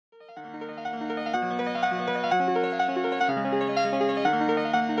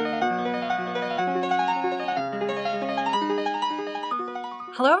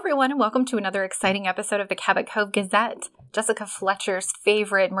Hello, everyone, and welcome to another exciting episode of the Cabot Cove Gazette, Jessica Fletcher's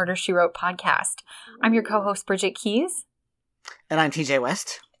favorite Murder, She Wrote podcast. I'm your co-host, Bridget Keys. And I'm TJ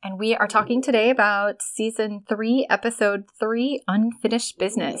West. And we are talking today about Season 3, Episode 3, Unfinished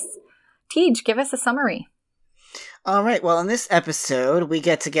Business. Tej, give us a summary. All right, well, in this episode, we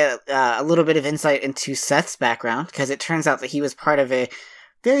get a little bit of insight into Seth's background, because it turns out that he was part of a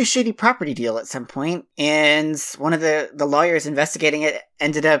very shady property deal at some point, and one of the lawyers investigating it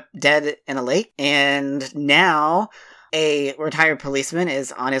ended up dead in a lake, and now a retired policeman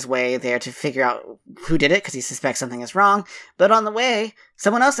is on his way there to figure out who did it, because he suspects something is wrong, but on the way,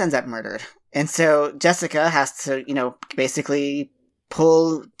 someone else ends up murdered. And so Jessica has to, basically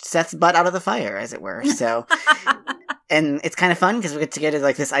pull Seth's butt out of the fire, as it were, so... And it's kind of fun, because we get to get to,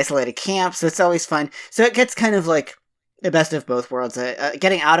 this isolated camp, so it's always fun. So it gets kind of, the best of both worlds.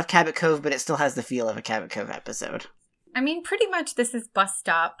 Getting out of Cabot Cove, but it still has the feel of a Cabot Cove episode. I mean, pretty much this is bus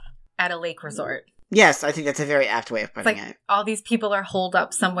stop at a lake resort. Yes, I think that's a very apt way of putting it. All these people are holed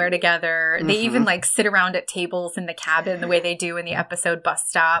up somewhere together. Mm-hmm. They even, sit around at tables in the cabin the way they do in the episode Bus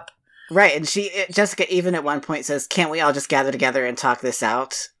Stop. Right, and Jessica even at one point says, "Can't we all just gather together and talk this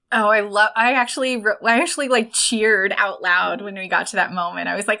out?" Oh, I actually cheered out loud when we got to that moment.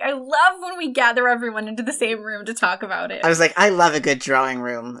 I was like, I love when we gather everyone into the same room to talk about it. I was like, I love a good drawing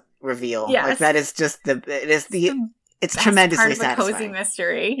room reveal. Yes. That is just it's tremendously satisfying. Part of a cozy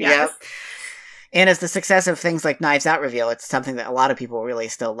mystery. Yes. Yep. And as the success of things like Knives Out reveal, it's something that a lot of people really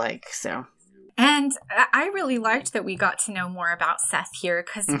still like, so. And I really liked that we got to know more about Seth here,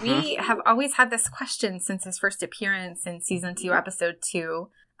 because we have always had this question since his first appearance in Season 2, Episode 2.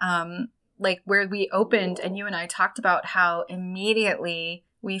 Where we opened and you and I talked about how immediately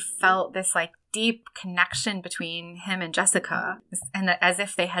we felt this deep connection between him and Jessica, and that as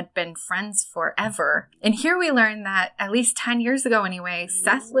if they had been friends forever. And here we learn that at least 10 years ago anyway,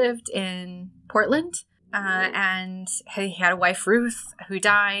 Seth lived in Portland, and he had a wife, Ruth, who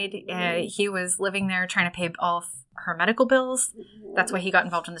died. He was living there trying to pay off her medical bills. That's why he got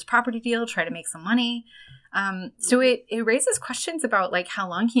involved in this property deal, try to make some money. So it raises questions about how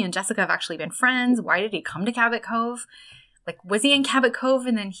long he and Jessica have actually been friends. Why did he come to Cabot Cove? Was he in Cabot Cove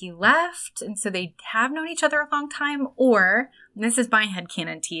and then he left? And so they have known each other a long time? Or, and this is my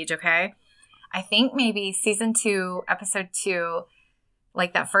headcanon, Tej, okay? I think maybe Season 2, Episode 2,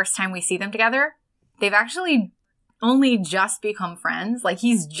 that first time we see them together, they've actually only just become friends.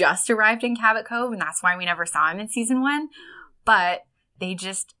 He's just arrived in Cabot Cove, and that's why we never saw him in Season 1. But they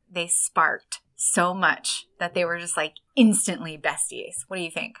sparked so much that they were just instantly besties. What do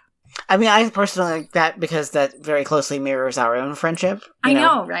you think? I mean, I personally like that because that very closely mirrors our own friendship. I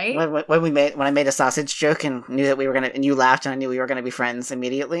know, right? When I made a sausage joke and knew that we were and you laughed and I knew we were gonna be friends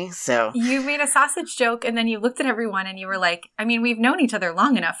immediately. So you made a sausage joke and then you looked at everyone and you were like, I mean, we've known each other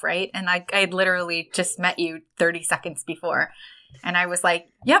long enough, right? And I had literally just met you 30 seconds before. And I was like,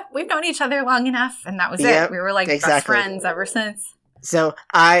 yep, we've known each other long enough. And that was it. We were best friends ever since. So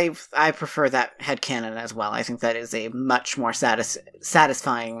I prefer that headcanon as well. I think that is a much more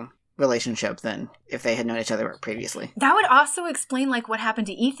satisfying relationship than if they had known each other previously. That would also explain what happened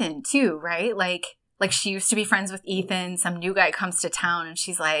to Ethan too, right? She used to be friends with Ethan. Some new guy comes to town and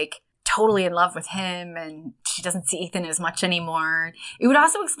she's totally in love with him and she doesn't see Ethan as much anymore. It would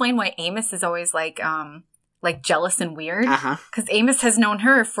also explain why Amos is always jealous and weird. Because Amos has known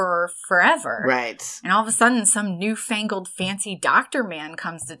her for forever. Right. And all of a sudden, some newfangled fancy doctor man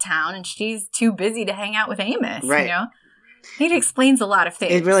comes to town and she's too busy to hang out with Amos, right. It explains a lot of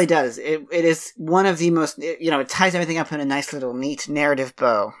things. It really does. It is one of the most, it ties everything up in a nice little neat narrative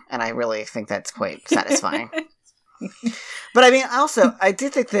bow. And I really think that's quite satisfying. But I mean, also, I do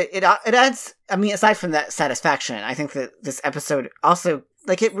think that it adds, aside from that satisfaction, I think that this episode also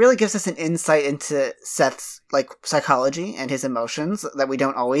it really gives us an insight into Seth's, psychology and his emotions that we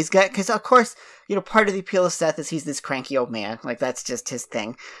don't always get. Because, of course, part of the appeal of Seth is he's this cranky old man. That's just his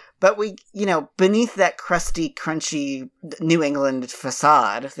thing. But we, beneath that crusty, crunchy New England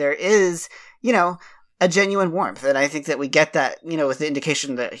facade, there is, a genuine warmth. And I think that we get that, with the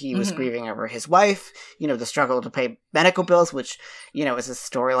indication that he was grieving over his wife, the struggle to pay medical bills, which, is a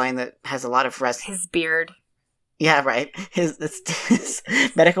storyline that has a lot of his beard. Yeah, right. His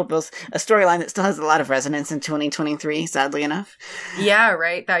medical bills, a storyline that still has a lot of resonance in 2023, sadly enough. Yeah,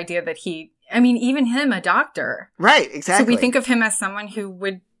 right. The idea that even him, a doctor. Right, exactly. So we think of him as someone who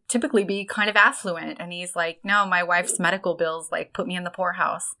would typically be kind of affluent. And he's like, no, my wife's medical bills, put me in the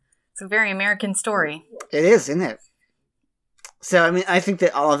poorhouse. It's a very American story. It is, isn't it? So, I think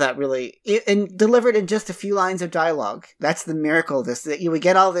that all of that really, and delivered in just a few lines of dialogue. That's the miracle of this. That you would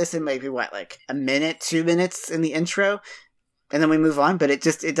get all this in maybe, a minute, 2 minutes in the intro. and then we move on. But it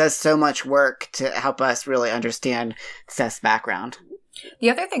does so much work to help us really understand Seth's background. The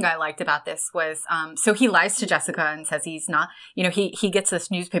other thing I liked about this was, so he lies to Jessica and says he's not, he gets this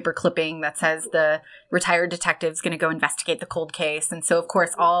newspaper clipping that says the retired detective's going to go investigate the cold case. And so, of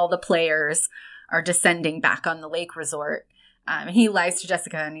course, all the players are descending back on the lake resort. And he lies to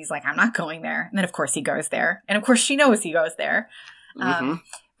Jessica and he's like, I'm not going there. And then, of course, he goes there. And, of course, she knows he goes there.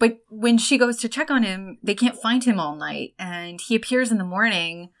 But when she goes to check on him, they can't find him all night. And he appears in the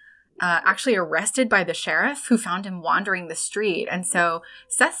morning, actually arrested by the sheriff who found him wandering the street. And so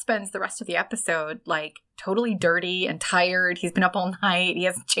Seth spends the rest of the episode like totally dirty and tired. He's been up all night. He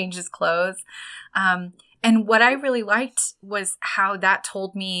hasn't changed his clothes. And what I really liked was how that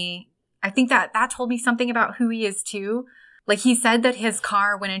told me, I think that told me something about who he is too. Like he said that his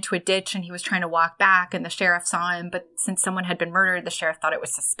car went into a ditch and he was trying to walk back and the sheriff saw him. But since someone had been murdered, the sheriff thought it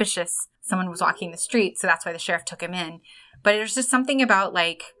was suspicious. Someone was walking the street. So that's why the sheriff took him in. But there's just something about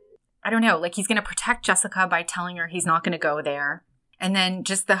like, I don't know, like he's going to protect Jessica by telling her he's not going to go there. And then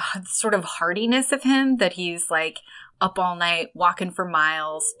just the sort of hardiness of him that he's like up all night, walking for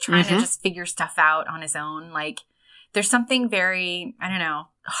miles, trying to just figure stuff out on his own. Like there's something very, I don't know,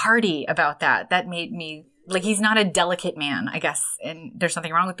 hardy about that. That made me, like he's not a delicate man, I guess. And there's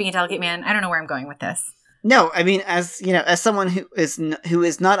something wrong with being a delicate man. I don't know where I'm going with this. No, I mean, as someone who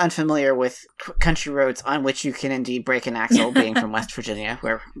is not unfamiliar with country roads on which you can indeed break an axle, being from West Virginia,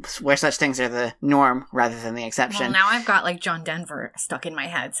 where such things are the norm rather than the exception. Well, now I've got like John Denver stuck in my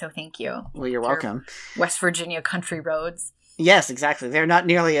head, so thank you. Well, you're welcome. West Virginia country roads. Yes, exactly. They're not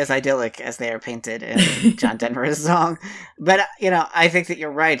nearly as idyllic as they are painted in John Denver's song. But, I think that you're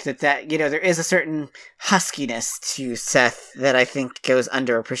right that there is a certain huskiness to Seth that I think goes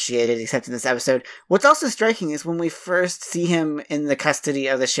underappreciated, except in this episode. What's also striking is when we first see him in the custody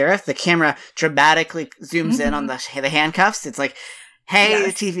of the sheriff, the camera dramatically zooms in on the handcuffs. It's like, hey,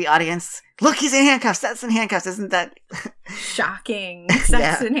 the TV audience, look, he's in handcuffs. Seth's in handcuffs. Isn't that shocking?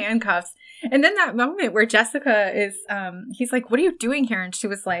 Seth's in handcuffs. And then that moment where Jessica is, he's like, what are you doing here? And she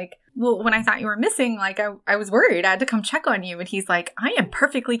was like, well, when I thought you were missing, like, I was worried. I had to come check on you. And he's like, I am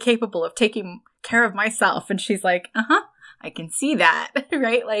perfectly capable of taking care of myself. And she's like, I can see that.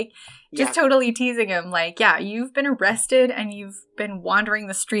 Right? Like, just totally teasing him. Like, yeah, you've been arrested and you've been wandering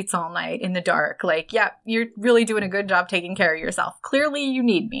the streets all night in the dark. Like, yeah, you're really doing a good job taking care of yourself. Clearly, you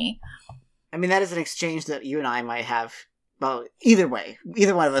need me. I mean, that is an exchange that you and I might have. Well, either way,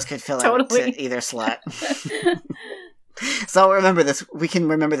 either one of us could fill out to either slot. So I'll remember this. We can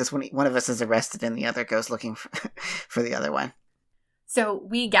remember this when one of us is arrested and the other goes looking for the other one. So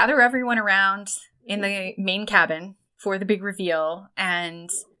we gather everyone around in the main cabin for the big reveal.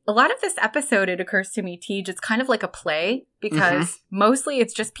 And a lot of this episode, it occurs to me, Tej, it's kind of like a play because mostly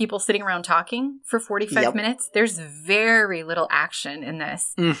it's just people sitting around talking for 45 minutes. There's very little action in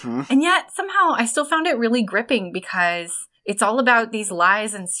this. And yet somehow I still found it really gripping because it's all about these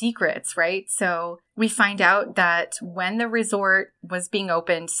lies and secrets, right? So we find out that when the resort was being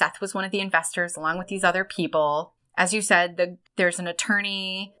opened, Seth was one of the investors along with these other people. As you said, there's an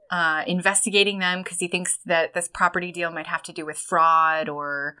attorney investigating them because he thinks that this property deal might have to do with fraud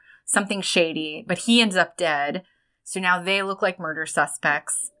or something shady, but he ends up dead. So now they look like murder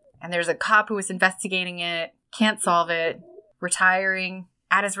suspects. And there's a cop who was investigating it, can't solve it, retiring.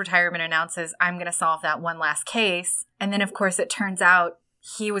 At his retirement announces, I'm going to solve that one last case. And then, of course, it turns out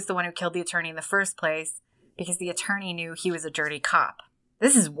he was the one who killed the attorney in the first place because the attorney knew he was a dirty cop.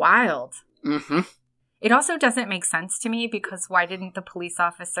 This is wild. It also doesn't make sense to me because why didn't the police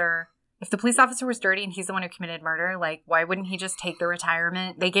officer, if the police officer was dirty and he's the one who committed murder, like, why wouldn't he just take the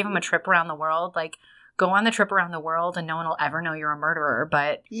retirement? They gave him a trip around the world. Like, go on the trip around the world and no one will ever know you're a murderer.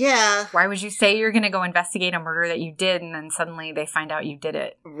 But why would you say you're going to go investigate a murder that you did and then suddenly they find out you did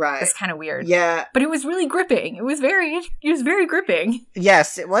it? Right. It's kind of weird. Yeah. But it was really gripping. It was very gripping.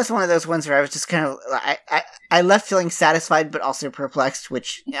 Yes, it was one of those ones where I was just kind of, I left feeling satisfied but also perplexed,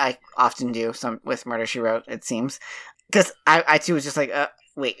 which I often do with Murder, She Wrote, it seems. Because I too was just like,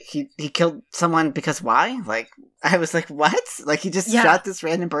 wait, he killed someone because why? Like, I was like, what? Like, he just shot this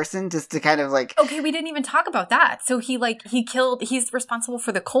random person just to kind of like... Okay, we didn't even talk about that. So he's responsible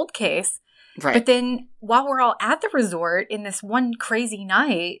for the cold case. Right. But then while we're all at the resort in this one crazy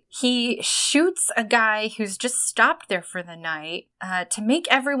night, he shoots a guy who's just stopped there for the night to make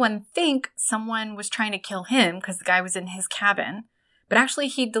everyone think someone was trying to kill him because the guy was in his cabin. But actually,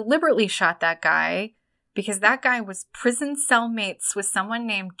 he deliberately shot that guy because that guy was prison cellmates with someone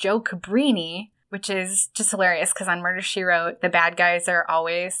named Joe Cabrini, which is just hilarious because on Murder, She Wrote, the bad guys are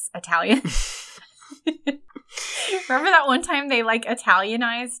always Italian. Remember that one time they like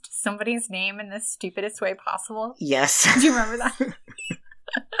Italianized somebody's name in the stupidest way possible? Yes. Do you remember that?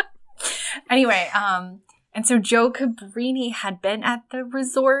 Anyway, and so Joe Cabrini had been at the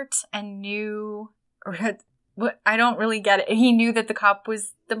resort and knew, or had, what, I don't really get it. He knew that the cop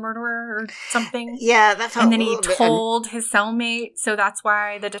was the murderer or something. Yeah, that felt. And then he told his cellmate, so that's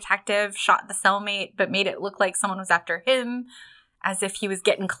why the detective shot the cellmate, but made it look like someone was after him, as if he was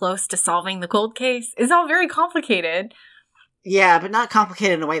getting close to solving the cold case. It's all very complicated. Yeah, but not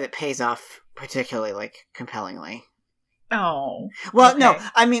complicated in a way that pays off particularly, like, compellingly. Oh. Well, okay. no,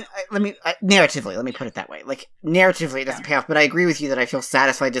 I mean, narratively, let me put it that way. Like, narratively, it doesn't pay off, but I agree with you that I feel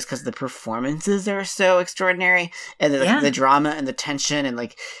satisfied just because the performances are so extraordinary, and the drama and the tension, and,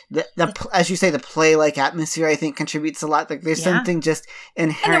 like, the as you say, the play-like atmosphere, I think, contributes a lot. Like, there's something just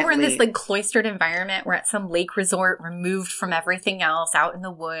inherently... And then we're in this, like, cloistered environment. We're at some lake resort, removed from everything else, out in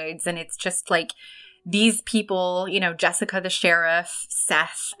the woods, and it's just, like, these people, you know, Jessica the sheriff,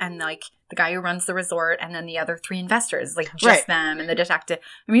 Seth, and, like, the guy who runs the resort, and then the other three investors, like just them and the detective.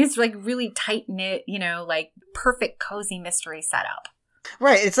 I mean, it's like really tight-knit, you know, like perfect, cozy mystery setup.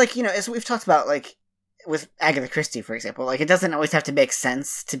 Right. It's like, you know, as we've talked about, like, with Agatha Christie, for example, like, it doesn't always have to make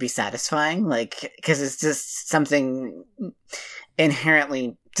sense to be satisfying, like, because it's just something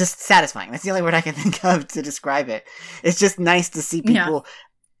inherently just satisfying. That's the only word I can think of to describe it. It's just nice to see people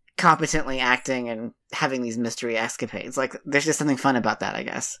competently acting and having these mystery escapades. Like, there's just something fun about that, I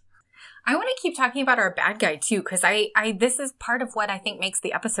guess. I want to keep talking about our bad guy too, because I this is part of what I think makes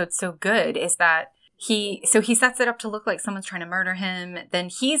the episode so good, is that he sets it up to look like someone's trying to murder him. Then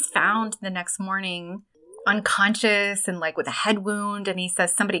he's found the next morning unconscious and like with a head wound, and he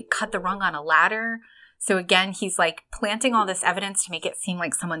says somebody cut the rung on a ladder. So again, he's like planting all this evidence to make it seem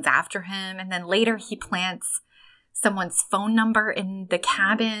like someone's after him. And then later he plants someone's phone number in the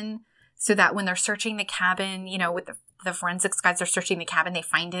cabin so that when they're searching the cabin, you know, with the forensics guys are searching the cabin, they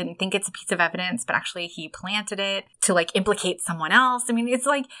find it and think it's a piece of evidence, but actually he planted it to like implicate someone else. I mean, it's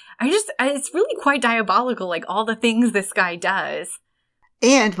like, it's really quite diabolical, like all the things this guy does.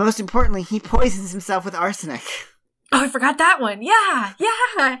 And most importantly, he poisons himself with arsenic. Oh, I forgot that one. Yeah.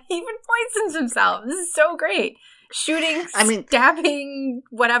 He even poisons himself. This is so great. Shooting, stabbing,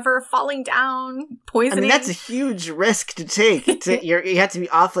 whatever, falling down, poisoning. I mean, that's a huge risk to take. You have to be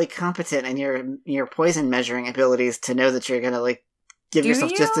awfully competent in your poison measuring abilities to know that you're going to, like, give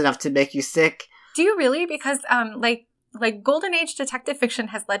yourself just enough to make you sick. Do you really? Because, like Golden Age detective fiction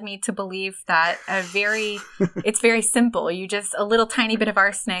has led me to believe that it's very simple. You just, a little tiny bit of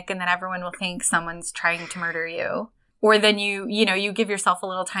arsenic and then everyone will think someone's trying to murder you. Or then you give yourself a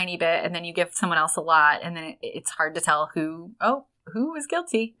little tiny bit and then you give someone else a lot, and then it's hard to tell who was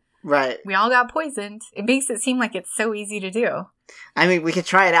guilty. Right. We all got poisoned. It makes it seem like it's so easy to do. I mean, we could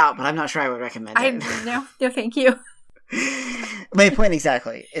try it out, but I'm not sure I would recommend it. No, thank you. My point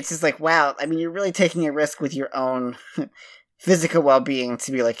exactly. It's just like, wow, I mean, you're really taking a risk with your own physical well-being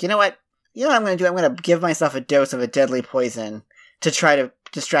to be like, you know what I'm going to do? I'm going to give myself a dose of a deadly poison to try to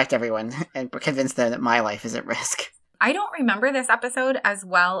distract everyone and convince them that my life is at risk. I don't remember this episode as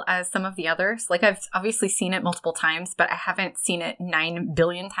well as some of the others. Like, I've obviously seen it multiple times, but I haven't seen it 9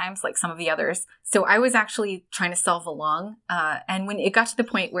 billion times like some of the others. So I was actually trying to solve along. And when it got to the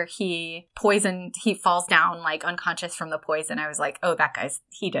point where he falls down like unconscious from the poison, I was like, oh,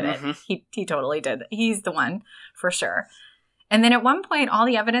 he did it. Mm-hmm. He totally did. He's the one for sure. And then at one point, all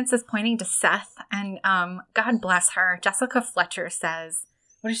the evidence is pointing to Seth. And God bless her, Jessica Fletcher says,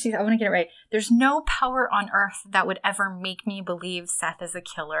 what does she say? I want to get it right. There's no power on earth that would ever make me believe Seth is a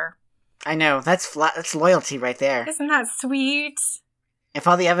killer. I know. That's loyalty right there. Isn't that sweet? If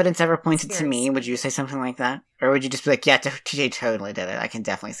all the evidence ever pointed to me, would you say something like that? Or would you just be like, yeah, TJ totally did it. I can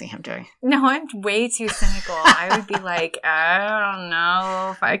definitely see him doing it. No, I'm way too cynical. I would be like, I don't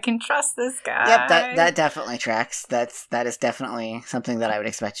know if I can trust this guy. Yep, that definitely tracks. That is definitely something that I would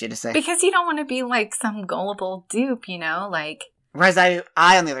expect you to say. Because you don't want to be like some gullible dupe, you know? Like... Whereas I,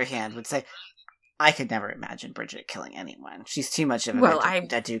 on the other hand, would say, I could never imagine Bridget killing anyone. She's too much of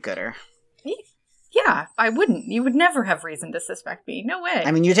a do-gooder. Yeah, I wouldn't. You would never have reason to suspect me. No way.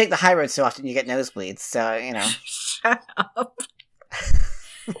 I mean, you take the high road so often you get nosebleeds, so, you know. Shut up.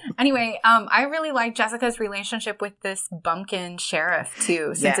 Anyway, I really like Jessica's relationship with this bumpkin sheriff,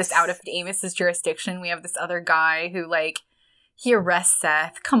 too. Since it's out of Amos's jurisdiction, we have this other guy who, like, he arrests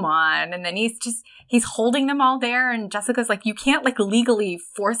Seth, come on. And then he's holding them all there. And Jessica's like, you can't like legally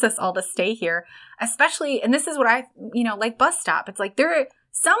force us all to stay here. Especially, and this is what like Bus Stop. It's like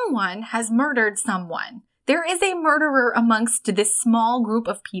someone has murdered someone. There is a murderer amongst this small group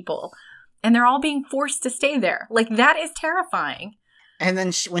of people. And they're all being forced to stay there. Like, that is terrifying. And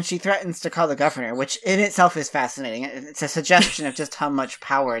then when she threatens to call the governor, which in itself is fascinating, it's a suggestion of just how much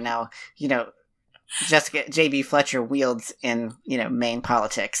power now, Jessica J.B. Fletcher wields in, Maine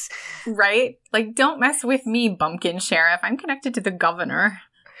politics. Right? Like, don't mess with me, bumpkin sheriff. I'm connected to the governor.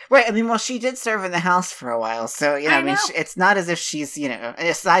 Right. I mean, well, she did serve in the House for a while, so, it's not as if she's,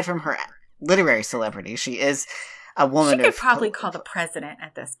 aside from her literary celebrity, she is a woman. She could probably call the president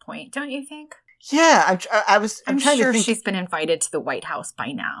at this point, don't you think? Yeah, I'm trying sure to think. She's been invited to the White House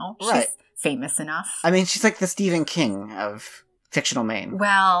by now. Right. She's famous enough. I mean, she's like the Stephen King of fictional Maine.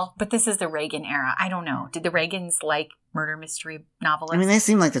 Well, but this is the Reagan era. I don't know. Did the Reagans like murder mystery novelists? I mean, they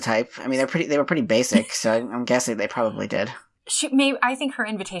seem like the type. I mean, they were pretty basic, so I'm guessing they probably did. I think her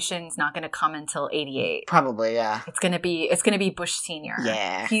invitation's not going to come until 88. Probably, yeah. It's going to be Bush Senior.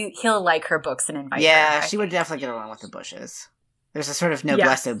 Yeah. He'll like her books and invite her. Yeah, she would definitely get along with the Bushes. There's a sort of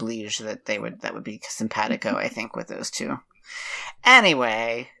noblesse oblige that would be simpatico, I think, with those two.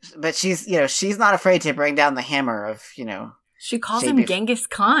 Anyway, but she's not afraid to bring down the hammer of, She calls him Genghis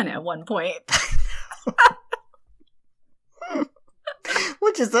Khan at one point.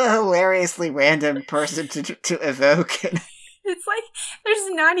 Which is a hilariously random person to evoke. It's like,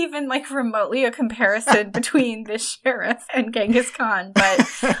 there's not even like remotely a comparison between the sheriff and Genghis Khan, but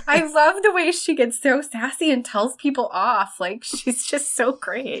I love the way she gets so sassy and tells people off. Like, she's just so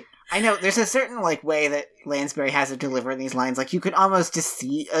great. I know, there's a certain, way that Lansbury has of delivering these lines. Like, you could almost just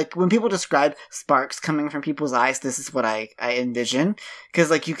see, when people describe sparks coming from people's eyes, this is what I envision.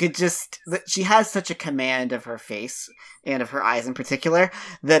 Because, you could just, she has such a command of her face, and of her eyes in particular,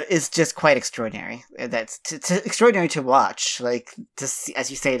 that is just quite extraordinary. That's extraordinary to watch, to see, as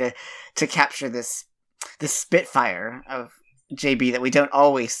you say, to capture this spitfire of JB that we don't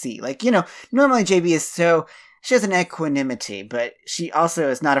always see. Normally JB is she has an equanimity, but she also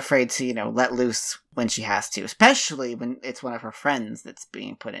is not afraid to, let loose when she has to, especially when it's one of her friends that's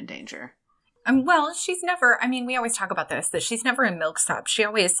being put in danger. Well, she's never, we always talk about this, that she's never a milksop. She's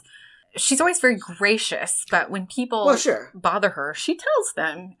always very gracious, but when people bother her, she tells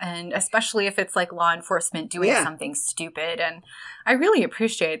them. And especially if it's law enforcement doing something stupid. And I really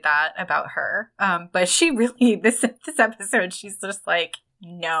appreciate that about her. But she really, this episode, she's just like,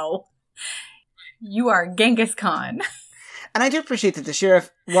 no. You are Genghis Khan. And I do appreciate that the sheriff,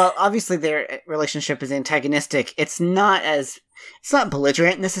 while obviously their relationship is antagonistic, it's not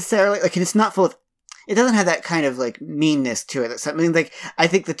belligerent necessarily. It's not full of, it doesn't have that kind of meanness to it. I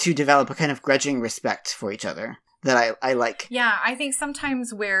think the two develop a kind of grudging respect for each other that I like. Yeah, I think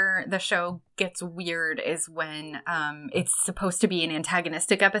sometimes where the show gets weird is when it's supposed to be an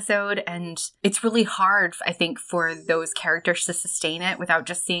antagonistic episode, and it's really hard, I think, for those characters to sustain it without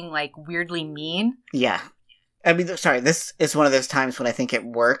just seeing weirdly mean. Yeah. This is one of those times when I think it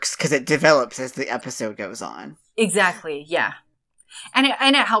works because it develops as the episode goes on. Exactly, yeah. And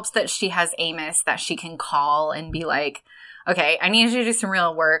it helps that she has Amos that she can call and be like, okay, I need you to do some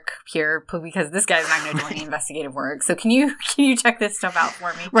real work here because this guy's not going to do any investigative work. So can you check this stuff out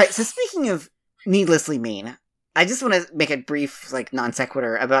for me? Right. So speaking of needlessly mean, I just want to make a brief non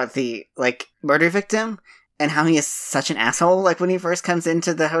sequitur about the murder victim and how he is such an asshole. When he first comes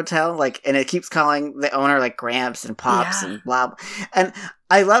into the hotel, and it keeps calling the owner Gramps and Pops and blah, blah. And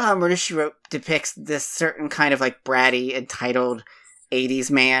I love how Murder, She Wrote depicts this certain kind of bratty, entitled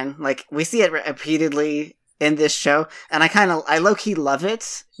 80s man. We see it repeatedly in this show, and I low-key love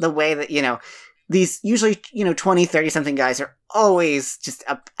it, the way that, these usually, 20, 30-something guys are always just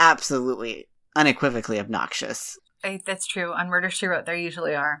absolutely, unequivocally obnoxious. That's true. On Murder, She Wrote, there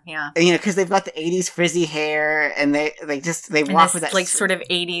usually are, yeah. And, because they've got the 80s frizzy hair, and they walk with that... sort of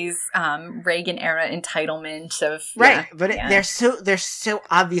 80s Reagan-era entitlement of... Right, yeah, but they're so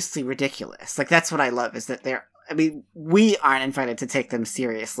obviously ridiculous. That's what I love, is that we aren't invited to take them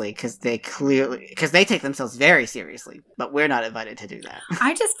seriously because they take themselves very seriously, but we're not invited to do that.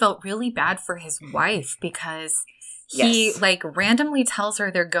 I just felt really bad for his wife because he randomly tells her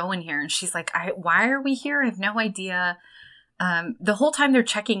they're going here and she's like, why are we here? I have no idea. The whole time they're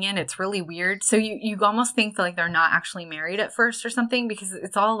checking in, it's really weird. So you almost think that they're not actually married at first or something because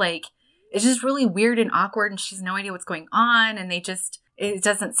it's all it's just really weird and awkward and she has no idea what's going on and it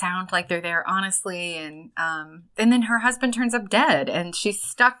doesn't sound like they're there, honestly. And then her husband turns up dead and she's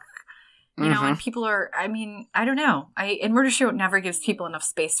stuck, you know, and people are, I don't know. And Murder, She Wrote never gives people enough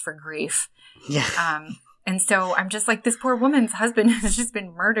space for grief. Yeah. And so I'm just this poor woman's husband has just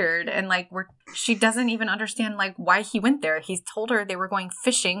been murdered. And she doesn't even understand why he went there. He's told her they were going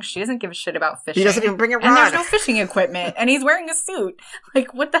fishing. She doesn't give a shit about fishing. He doesn't even bring a rod. And there's no fishing equipment. And he's wearing a suit.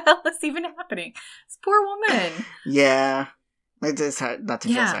 What the hell is even happening? This poor woman. Yeah. It is hard not to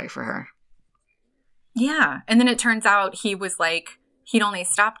feel sorry for her. Yeah. And then it turns out he was he'd only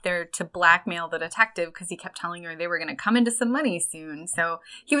stopped there to blackmail the detective because he kept telling her they were going to come into some money soon. So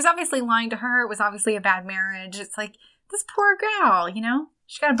he was obviously lying to her. It was obviously a bad marriage. It's like, this poor gal, you know?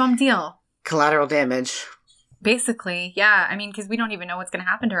 She got a bum deal. Collateral damage. Basically, yeah. I mean, because we don't even know what's going to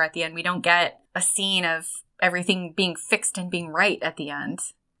happen to her at the end. We don't get a scene of everything being fixed and being right at the end.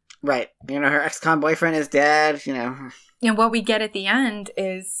 Right. You know, her ex-con boyfriend is dead, you know. And what we get at the end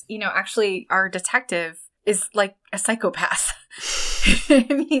is, you know, actually our detective is like a psychopath. I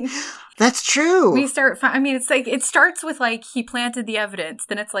mean, that's true. It's like, it starts with like, he planted the evidence.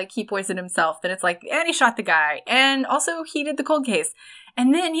 Then it's like, he poisoned himself. Then it's like, and he shot the guy. And also he did the cold case.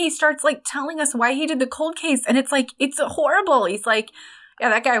 And then he starts like telling us why he did the cold case. And it's like, it's horrible. He's like, yeah,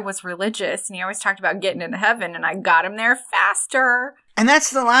 that guy was religious. And he always talked about getting into heaven. And I got him there faster. And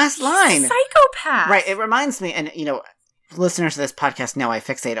that's the last line. He's a psychopath. Right. It reminds me, and, you know, listeners to this podcast know I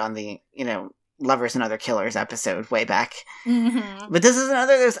fixate on the, you know, Lovers and Other Killers episode way back. Mm-hmm. But this is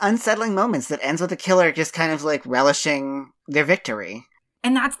another of those unsettling moments that ends with the killer just kind of like relishing their victory.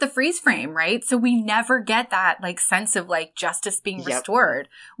 And that's the freeze frame, right? So we never get that like sense of like justice being restored.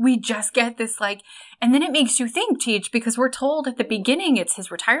 We just get this like, and then it makes you think, Teach, because we're told at the beginning it's his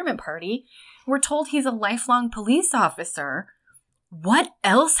retirement party. We're told he's a lifelong police officer. What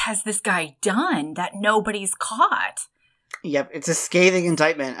else has this guy done that nobody's caught? Yep, it's a scathing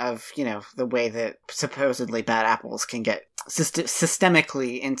indictment of, you know, the way that supposedly bad apples can get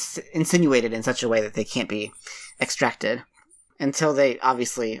systemically insinuated in such a way that they can't be extracted until they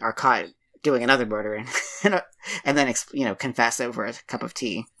obviously are caught doing another murder and then, you know, confess over a cup of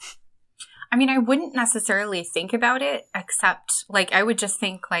tea. I mean, I wouldn't necessarily think about it, except, like, I would just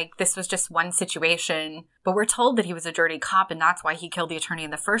think, like, this was just one situation, but we're told that he was a dirty cop, and that's why he killed the attorney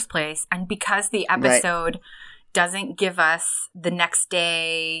in the first place. And because the episode doesn't give us the next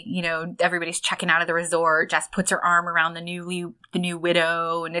day, you know, everybody's checking out of the resort, Jess puts her arm around the new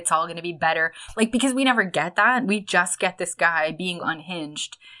widow, and it's all going to be better. Like, because we never get that, we just get this guy being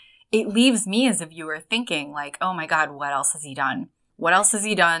unhinged. It leaves me as a viewer thinking, like, oh my God, what else has he done? What else has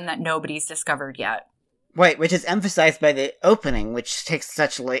he done that nobody's discovered yet? Right, which is emphasized by the opening, which takes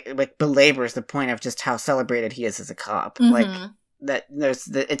such, like, belabors the point of just how celebrated he is as a cop. Mm-hmm. Like, that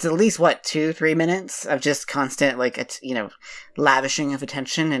it's at least, 2-3 minutes of just constant, like, it's, you know, lavishing of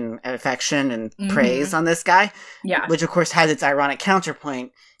attention and affection and praise on this guy. Yeah. Which, of course, has its ironic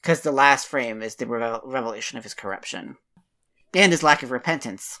counterpoint, because the last frame is the revelation of his corruption. And his lack of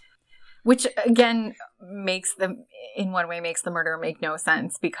repentance. Which, again, in one way makes the murder make no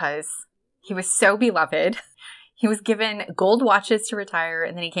sense, because he was so beloved. He was given gold watches to retire,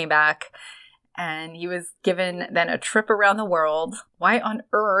 and then he came back, and he was given then a trip around the world. Why on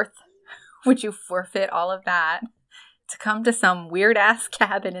earth would you forfeit all of that to come to some weird-ass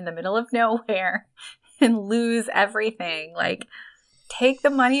cabin in the middle of nowhere and lose everything? Like, take the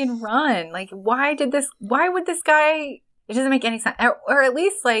money and run. Like, why would this guy... It doesn't make any sense. Or at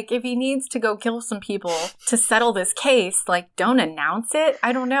least, like, if he needs to go kill some people to settle this case, like, don't announce it.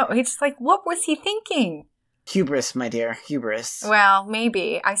 I don't know. It's just like, what was he thinking? Hubris, my dear. Hubris. Well,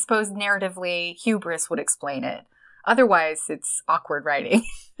 maybe. I suppose narratively, hubris would explain it. Otherwise, it's awkward writing.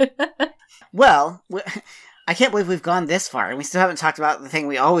 Well, I can't believe we've gone this far, and we still haven't talked about the thing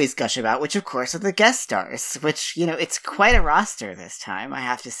we always gush about, which, of course, are the guest stars, which, you know, it's quite a roster this time, I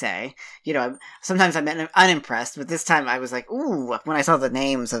have to say. You know, sometimes I'm unimpressed, but this time I was like, ooh, when I saw the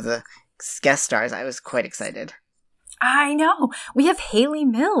names of the guest stars, I was quite excited. I know. We have Hayley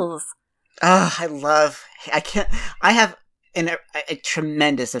Mills. Oh, I have a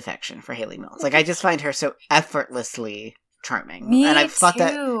tremendous affection for Hayley Mills. Like, I just find her so effortlessly charming. Me and I've thought too.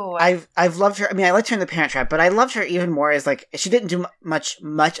 that I've loved her. I mean, I liked her in The Parent Trap, but I loved her even more as, like, she didn't do much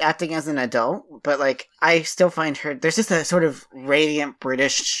acting as an adult, but, like, I still find her, there's just a sort of radiant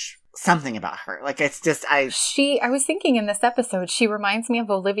British something about her. Like, it's just, I was thinking in this episode, she reminds me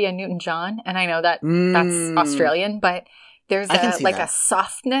of Olivia Newton-John, and I know that that's Australian, but there's a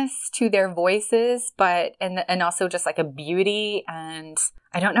softness to their voices, but and also just like a beauty, and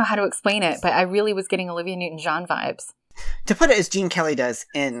I don't know how to explain it, but I really was getting Olivia Newton-John vibes. To put it as Gene Kelly does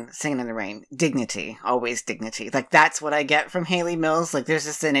in Singing in the Rain, dignity, always dignity. Like, that's what I get from Hayley Mills. Like, there's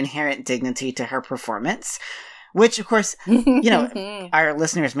just an inherent dignity to her performance, which, of course, you know, our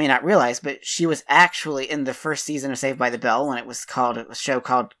listeners may not realize, but she was actually in the first season of Saved by the Bell when it was a show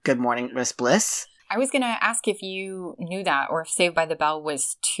called Good Morning, Miss Bliss. I was going to ask if you knew that, or if Saved by the Bell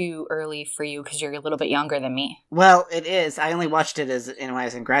was too early for you because you're a little bit younger than me. Well, it is. I only watched it when I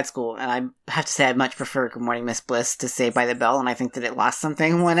was in grad school, and I have to say I much prefer Good Morning, Miss Bliss to Saved by the Bell, and I think that it lost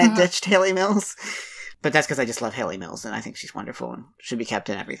something when it ditched Hayley Mills. But that's because I just love Hayley Mills, and I think she's wonderful and should be kept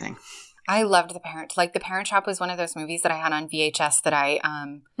in everything. I loved The Parent Trap was one of those movies that I had on VHS that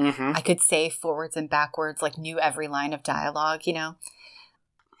I could say forwards and backwards, like knew every line of dialogue, you know?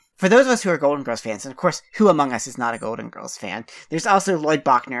 For those of us who are Golden Girls fans, and of course, who among us is not a Golden Girls fan, there's also Lloyd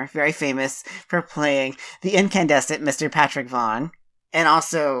Bochner, very famous for playing the incandescent Mr. Patrick Vaughn, and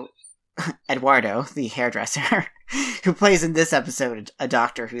also Eduardo, the hairdresser, who plays in this episode a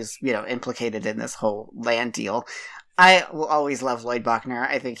doctor who's, implicated in this whole land deal. I will always love Lloyd Bochner.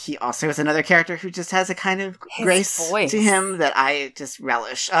 I think he also is another character who just has a kind of grace to him that I just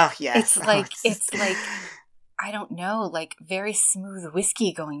relish. Oh, yes. It's like I don't know, like very smooth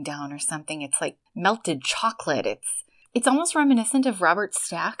whiskey going down or something. It's like melted chocolate. It's almost reminiscent of Robert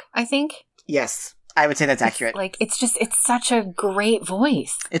Stack, I think. Yes, I would say that's accurate. It's such a great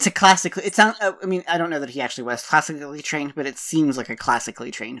voice. It's a classical, I don't know that he actually was classically trained, but it seems like a classically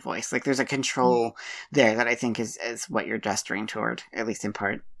trained voice. Like there's a control there that I think is what you're gesturing toward, at least in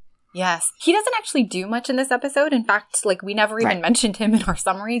part. Yes. He doesn't actually do much in this episode. In fact, we never even mentioned him in our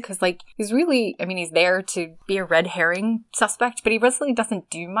summary because, he's really, he's there to be a red herring suspect, but he really doesn't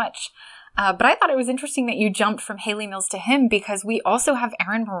do much. But I thought it was interesting that you jumped from Hayley Mills to him because we also have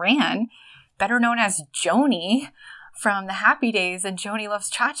Erin Moran, better known as Joni from The Happy Days and Joni Loves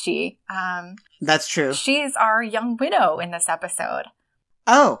Chachi. That's true. She is our young widow in this episode.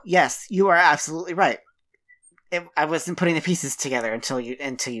 Oh, yes. You are absolutely right. I wasn't putting the pieces together until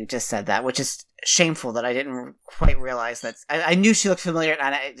you just said that, which is shameful that I didn't quite realize that. I knew she looked familiar,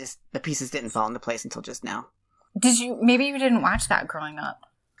 and the pieces didn't fall into place until just now. Maybe you didn't watch that growing up.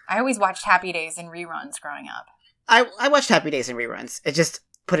 I always watched Happy Days in reruns growing up. I watched Happy Days in reruns. It just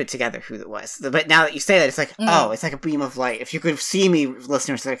put it together who it was. But now that you say that, it's like, oh, it's like a beam of light. If you could see me,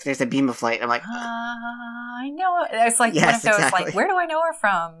 listeners, there's a beam of light. I'm like, I know. It's like one of those, exactly. Where do I know her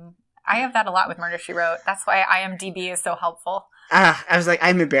from? I have that a lot with Murder, She Wrote. That's why IMDb is so helpful. I was like,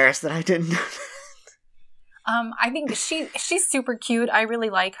 I'm embarrassed that I didn't know that. I think she's super cute. I really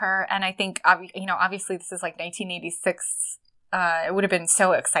like her. And I think, obviously this is 1986. It would have been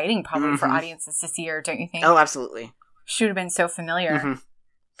so exciting probably for audiences to see her, don't you think? Oh, absolutely. She would have been so familiar. Mm-hmm.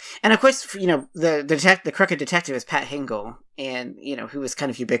 And of course, the crooked detective is Pat Hingle, and, who was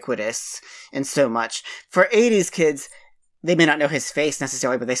kind of ubiquitous in so much. For 80s kids, they may not know his face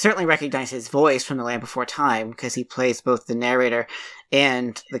necessarily, but they certainly recognize his voice from The Land Before Time, because he plays both the narrator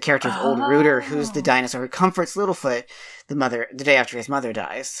and the character of Old Rooter, who's the dinosaur who comforts Littlefoot the day after his mother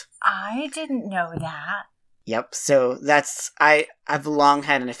dies. I didn't know that. Yep. So I've long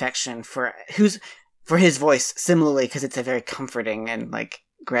had an affection for his voice, similarly, because it's a very comforting and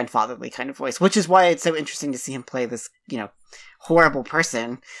grandfatherly kind of voice, which is why it's so interesting to see him play this, horrible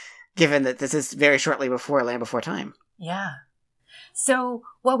person, given that this is very shortly before Land Before Time. Yeah. So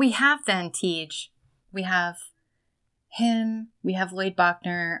what we have then, Tej, we have him, we have Lloyd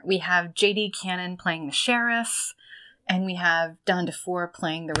Bochner, we have J.D. Cannon playing the sheriff, and we have Don DeFore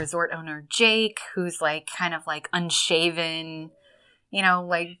playing the resort owner Jake, who's kind of unshaven,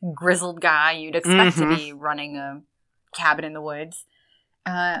 grizzled guy you'd expect to be running a cabin in the woods.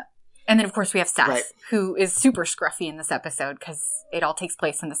 And then, of course, we have Seth, who is super scruffy in this episode because it all takes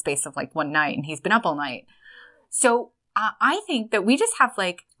place in the space of one night, and he's been up all night. So I think that we just have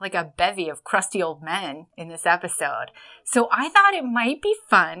like a bevy of crusty old men in this episode. So I thought it might be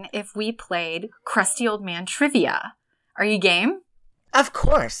fun if we played crusty old man trivia. Are you game? Of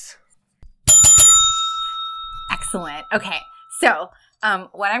course. Excellent. Okay. So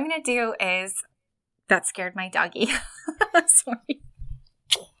what I'm going to do is... That scared my doggy. Sorry.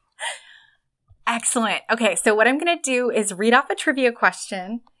 Excellent. Okay. So what I'm going to do is read off a trivia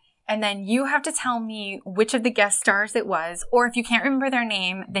question. And then you have to tell me which of the guest stars it was. Or if you can't remember their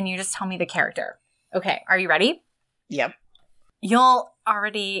name, then you just tell me the character. Okay. Are you ready? Yep. You'll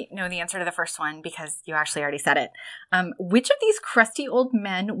already know the answer to the first one because you actually already said it. Which of these crusty old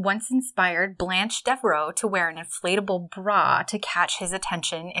men once inspired Blanche Devereaux to wear an inflatable bra to catch his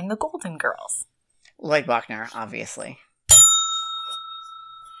attention in The Golden Girls? Lloyd Bochner, obviously.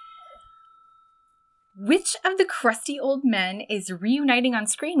 Which of the crusty old men is reuniting on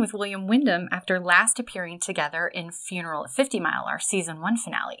screen with William Wyndham after last appearing together in Funeral at 50 Mile, our season 1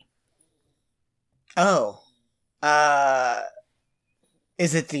 finale? Oh.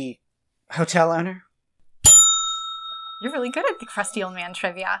 Is it the hotel owner? You're really good at the crusty old man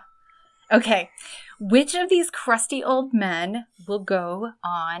trivia. Okay. Which of these crusty old men will go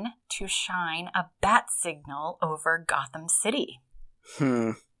on to shine a bat signal over Gotham City?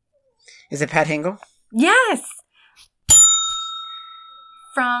 Is it Pat Hingle? Yes!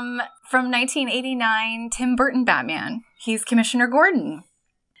 From 1989, Tim Burton Batman. He's Commissioner Gordon.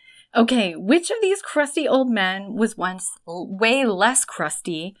 Okay, which of these crusty old men was once way less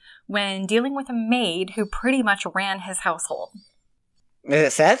crusty when dealing with a maid who pretty much ran his household? Is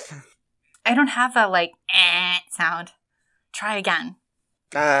it Seth? I don't have a, sound. Try again.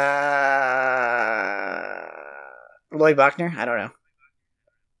 Lloyd Bachner? I don't know.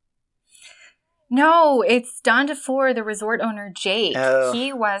 No, it's Don DeFore, the resort owner, Jake. Oh.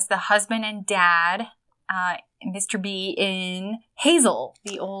 He was the husband and dad, Mr. B, in Hazel,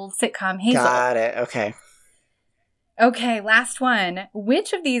 the old sitcom Hazel. Got it. Okay. Okay, last one.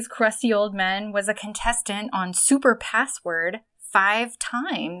 Which of these crusty old men was a contestant on Super Password 5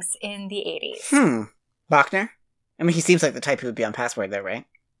 times in the 80s? Bachner? I mean, he seems like the type who would be on Password, though, right?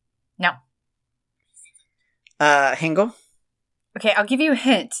 No. Hingle? Okay, I'll give you a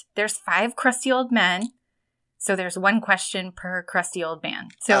hint. There's 5 crusty old men, so there's 1 question per crusty old man.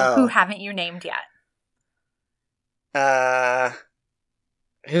 So who haven't you named yet?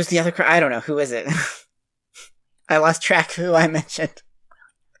 Who's the other? I don't know. Who is it? I lost track of who I mentioned.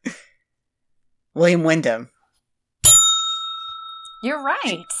 William Wyndham. You're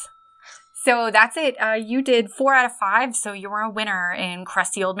right. So that's it. You did 4 out of 5, so you were a winner in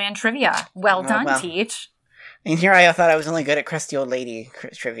crusty old man trivia. Well done, well. Teach. And here I thought I was only good at crusty old lady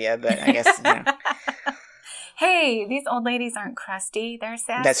trivia, but I guess, Hey, these old ladies aren't crusty. They're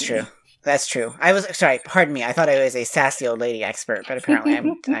sassy. That's true. Pardon me. I thought I was a sassy old lady expert, but apparently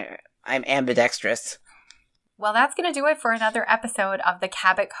I'm ambidextrous. Well, that's going to do it for another episode of the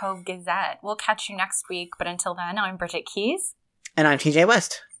Cabot Cove Gazette. We'll catch you next week, but until then, I'm Bridget Keys. And I'm TJ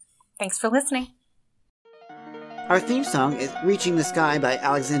West. Thanks for listening. Our theme song is Reaching the Sky by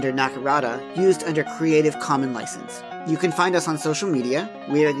Alexander Nakarada, used under Creative Commons license. You can find us on social media.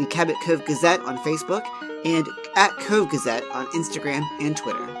 We are the Cabot Cove Gazette on Facebook and at Cove Gazette on Instagram and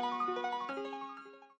Twitter.